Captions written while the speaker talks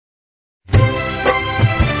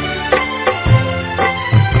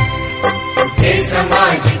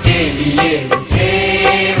उठे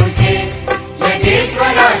उठे जगे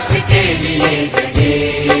स्वराष्ट्र के लिए जगे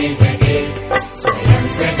जगे स्वयं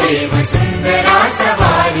सजे वसुंधरा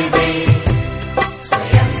सवार दे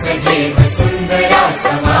स्वयं सजे वसुंधरा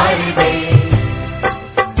सवार दे।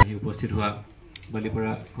 उपस्थित हुआ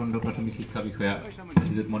बालिपरा खंड प्राथमिक शिक्षा विषया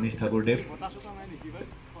श्रीजुत मनीष ठाकुरदेव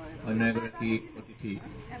अन्य एगराकी अतिथि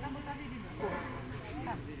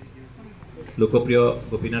लोकप्रिय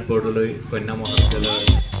गोपीनाथ बरदলৈ कन्या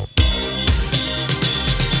महाविद्यालय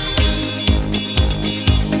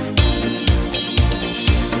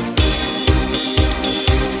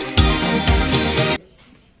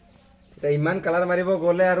इमान कलर मारिब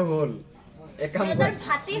गले और होल एक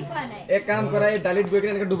काम करा ये दालित गई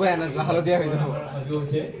किने डुबाई आना हालदिया হৈ যাব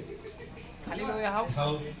खाली লৈ আহাও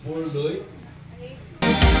খাও বোৰ লৈ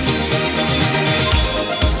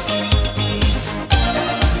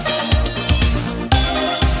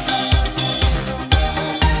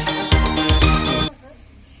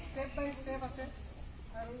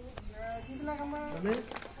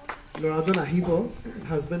लड़ाजन आहिब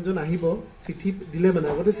हाजबेंडजन आहिब चिठी दिले माने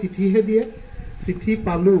आगते चिठीहे दिए चिठी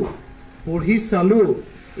पालू पढ़ी चालू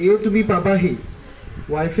ए तुम पाबाही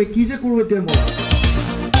वाइफे कि जे करो एतिया मैं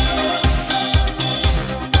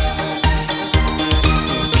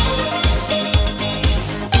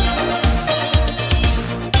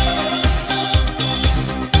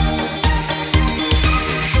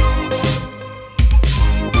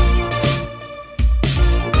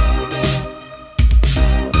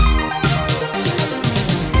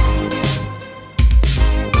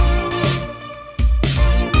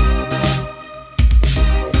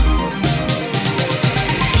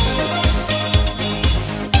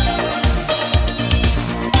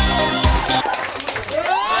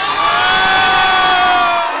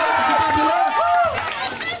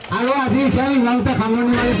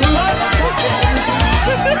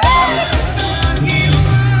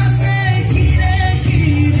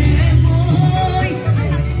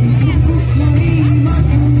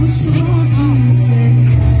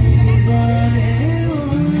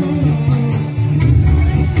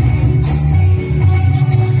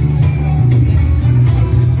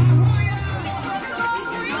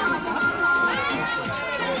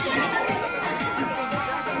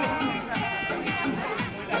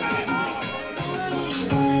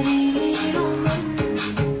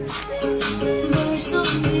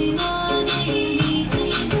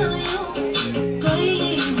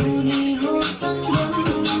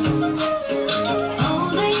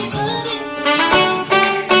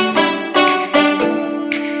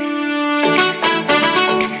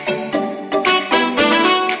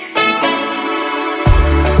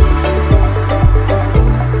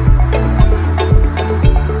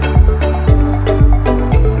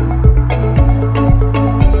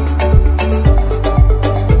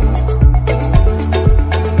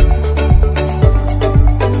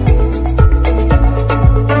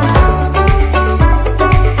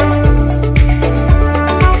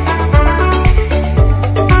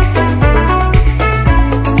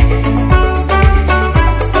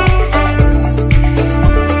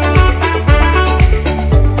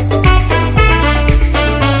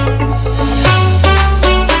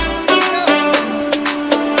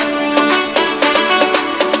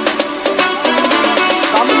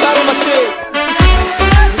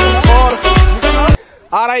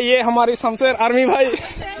आ रहा है ये हमारी शमशेर आर्मी भाई।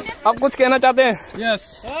 आप कुछ कहना चाहते हैं? यस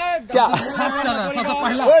क्या सबसे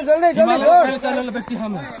पहला हिमालय चैनल व्यक्ति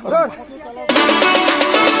हम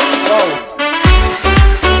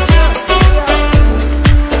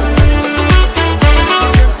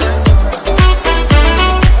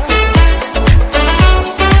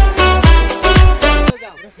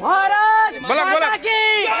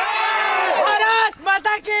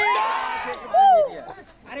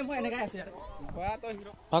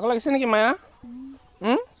ভাগ লাগিছে নেকি মায়া?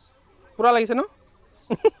 পুরা লাগিছে ন?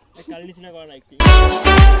 কাল নিচিনা কৰা নাই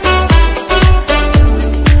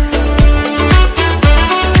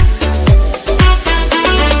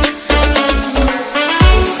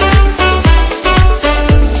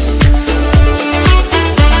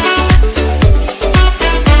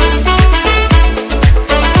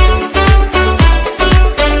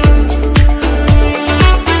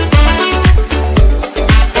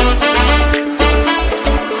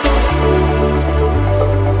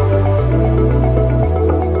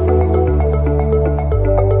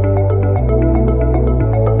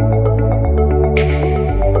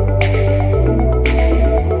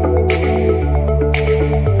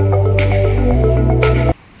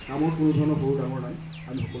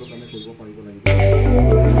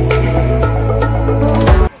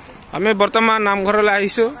আমি বৰ্তমান নামঘৰলৈ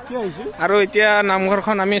আহিছো আৰু এতিয়া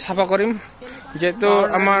নামঘৰখন আমি চাফা কৰিম যেহেতু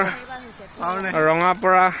আমাৰ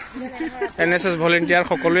ৰঙাপাৰা NSS ভলেণ্টিয়াৰ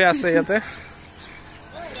সকলোৱে আছে ইয়াতে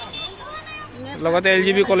লগতে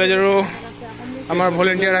LGB কলেজৰো আমাৰ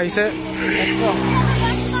ভলেণ্টিয়াৰ আহিছে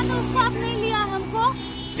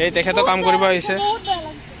এই তেখেতৰ কাম কৰিব আহিছে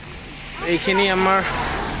এইখিনি আমাৰ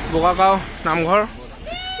বোকাগাঁও নামঘৰ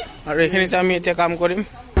আৰু এইখিনিতে আমি এতিয়া কাম কৰিম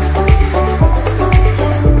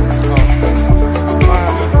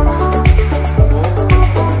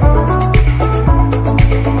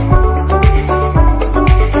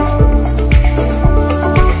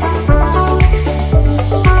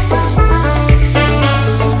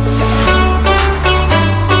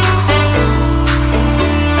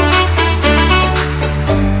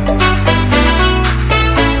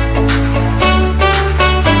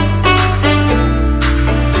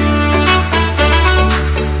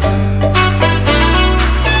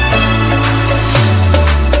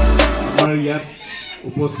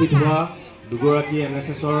উপস্থিত হোৱা দুগৰাকী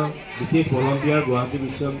NSSৰ বিশেষ ভলণ্টিয়াৰ গুৱাহাটী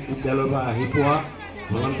বিশ্ববিদ্যালয়ৰ পৰা আহি পোৱা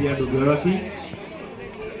ভলণ্টিয়াৰ দুগৰাকী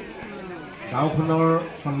গাঁওখনৰ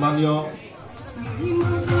সন্মানীয়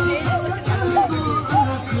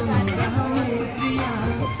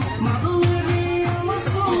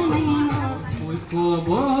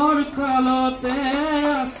শৈশৱৰ কালতে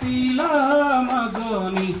আছিলা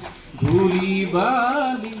মাজনী ঘূৰি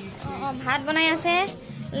বালি ভাত বনাই আছে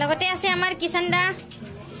লগতে আছে আমাৰ কিষাণ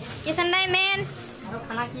দাই মেন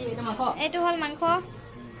এইটো হল মাংস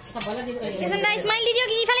কিষাণ দা স্মাইল দি দিও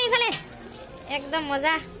কি ইফালে একদম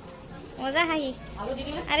মজা হাঁহি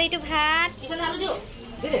আৰু এইটো ভাত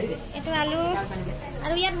এইটো আলু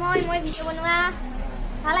আৰু ইয়াত মই ভিডিঅ' বনোৱা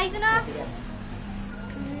ভাল আহিছে ন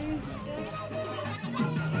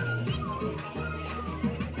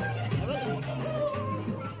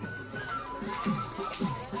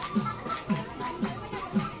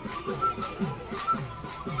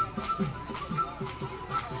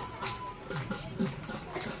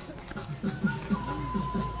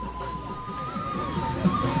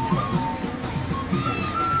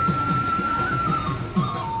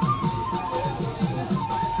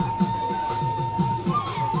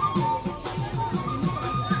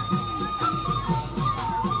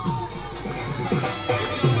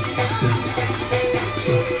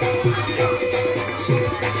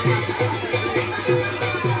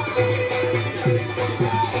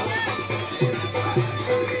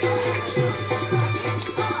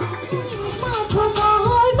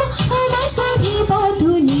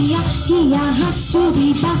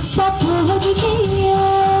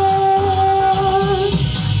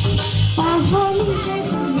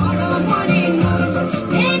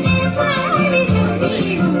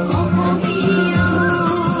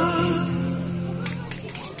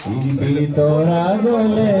তোৰা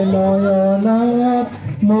জলে নয়নাত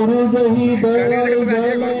মোৰ জহি দয়াল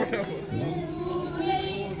জলে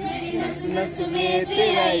नस में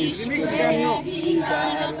तेरा इश्क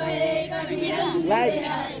लाइक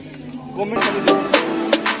कमेंट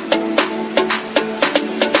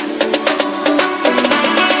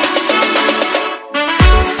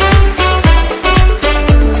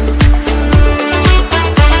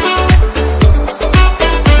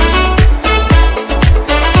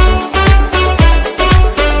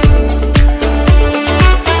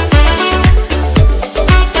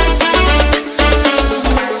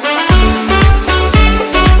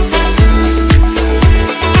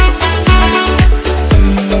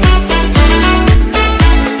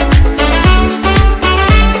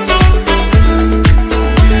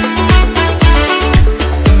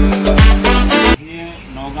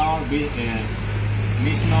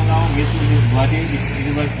গুৱাহাটী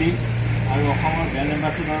ইউনিভাৰ্চিটি আৰু অসমৰ ব্ৰেণ্ড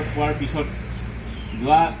এম্বাচিডৰ পোৱাৰ পিছত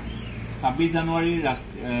যোৱা 26 জানুৱাৰীৰ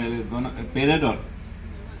পেৰেডত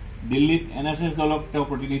দিল্লীত NSS দলক তেওঁ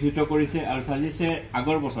প্ৰতিনিধিত্ব কৰিছে আৰু সাজিছে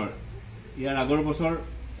ইয়াৰ আগৰ বছৰ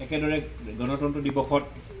একেদৰে গণতন্ত্ৰ দিৱসত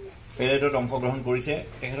পেৰেডত অংশগ্ৰহণ কৰিছে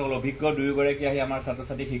তেখেতসকল অভিজ্ঞ দুয়োগৰাকী আহি আমাৰ ছাত্ৰ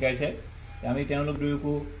ছাত্ৰীক শিকাইছে আমি তেওঁলোক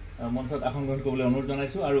দুয়োকো মঞ্চত আসন গ্ৰহণ কৰিবলৈ অনুৰোধ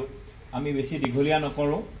জনাইছো আৰু আমি বেছি দীঘলীয়া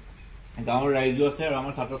নকৰোঁ গাঁৱৰ ৰাইজো আছে আৰু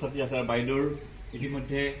আমাৰ ছাত্ৰ ছাত্ৰী আছে আৰু বাইদেউৰ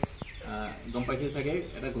ইতিমধ্যে গম পাইছে চাগে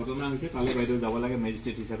এটা ঘটনা হৈছে তালৈ বাইদেউ যাব লাগে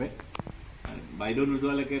মেজিষ্ট্ৰেট হিচাপে বাইদেউ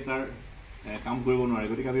নোযোৱালৈকে তাৰ কাম কৰিব নোৱাৰে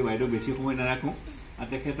গতিকে আমি বাইদেউ বেছি সময় নাৰাখোঁ আৰু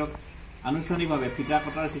তেখেতক আনুষ্ঠানিকভাৱে ফিটা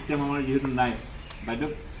কটাৰ চিষ্টেম আমাৰ যিহেতু নাই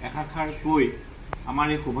বাইদেউক এষাৰ কৈ আমাৰ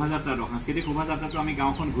এই শোভাযাত্ৰাটো সাংস্কৃতিক শোভাযাত্ৰাটো আমি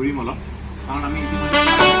গাঁওখন ঘূৰিম অলপ কাৰণ আমি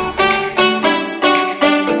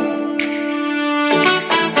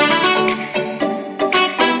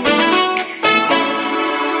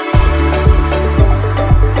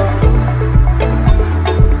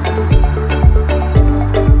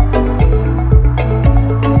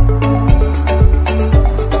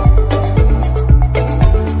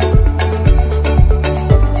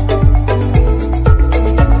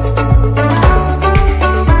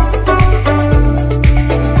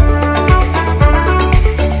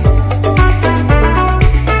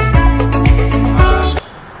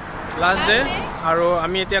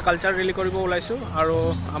এতিয়া কালচাৰ ৰেলী কৰিব ওলাইছোঁ আৰু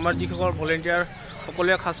আমাৰ যিসকল ভলেণ্টিয়াৰ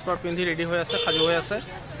সকলোৱে সাজপাৰ পিন্ধি ৰেডি হৈ আছে, সাজু হৈ আছে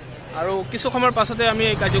আৰু কিছু সময়ৰ পাছতে আমি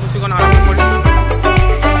এই কাৰ্যসূচীখন আৰম্ভ কৰিম।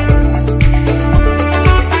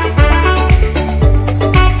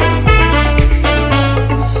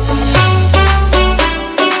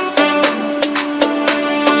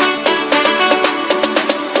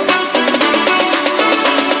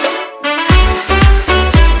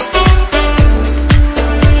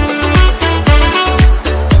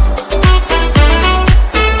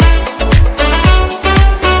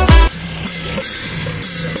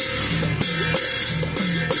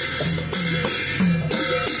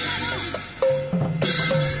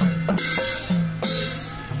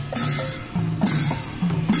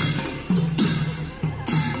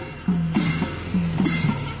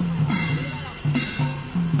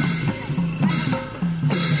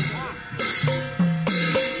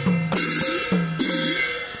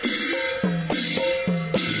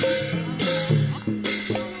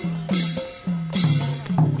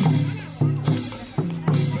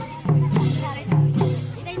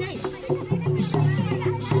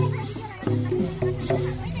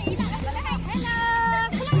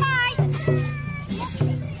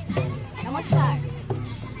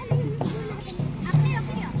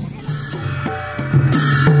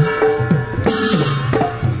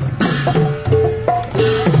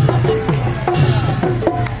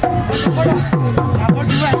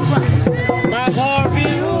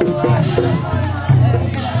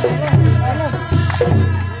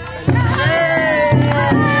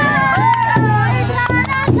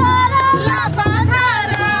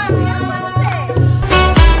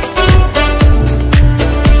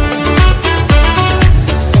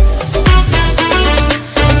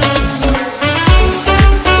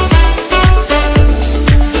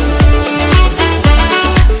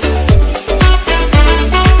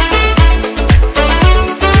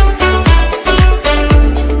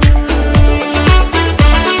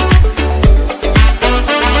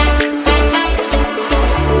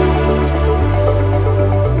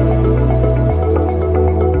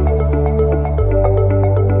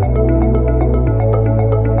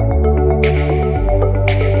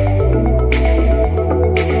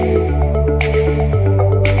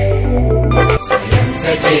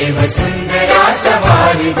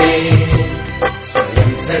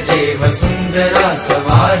 सजेव सुंदरा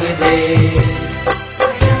सवार दे,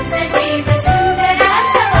 स्वयं सजेव सुंदरा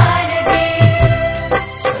सवार दे,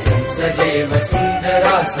 स्वयं सजेव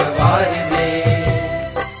सुंदरा सवार दे,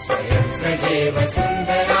 स्वयं सजेव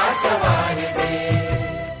सुंदरा